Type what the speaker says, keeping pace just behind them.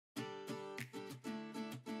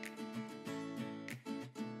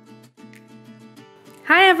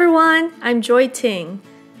Hi everyone, I'm Joy Ting,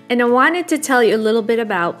 and I wanted to tell you a little bit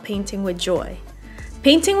about Painting with Joy.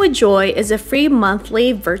 Painting with Joy is a free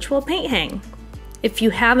monthly virtual paint hang. If you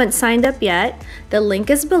haven't signed up yet, the link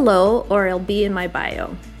is below or it'll be in my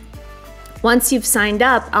bio. Once you've signed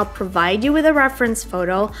up, I'll provide you with a reference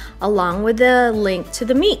photo along with the link to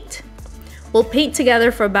the meet. We'll paint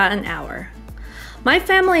together for about an hour. My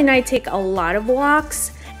family and I take a lot of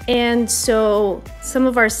walks, and so some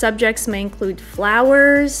of our subjects may include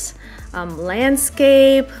flowers,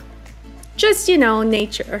 landscape, just,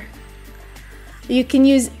 nature. You can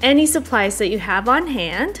use any supplies that you have on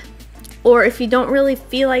hand, or if you don't really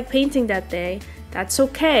feel like painting that day, that's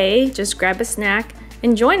okay. Just grab a snack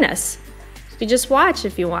and join us. You can just watch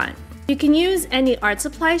if you want. You can use any art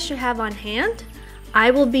supplies you have on hand. I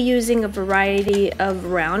will be using a variety of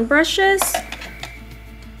round brushes.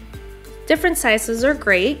 Different sizes are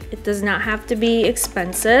great. It does not have to be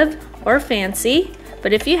expensive or fancy,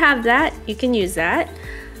 but if you have that, you can use that.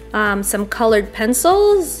 Some colored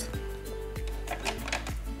pencils,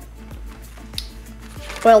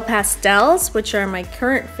 oil pastels, which are my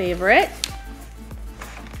current favorite,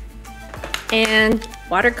 and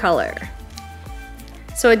watercolor.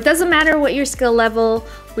 So it doesn't matter what your skill level,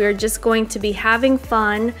 we're just going to be having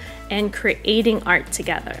fun and creating art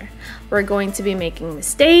together. We're going to be making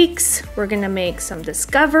mistakes, we're gonna make some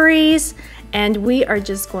discoveries, and we are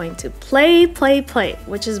just going to play,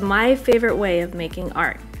 which is my favorite way of making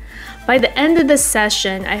art. By the end of the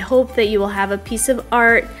session, I hope that you will have a piece of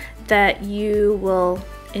art that you will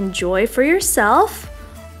enjoy for yourself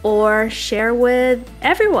or share with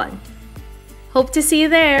everyone. Hope to see you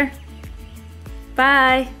there.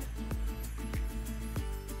 Bye.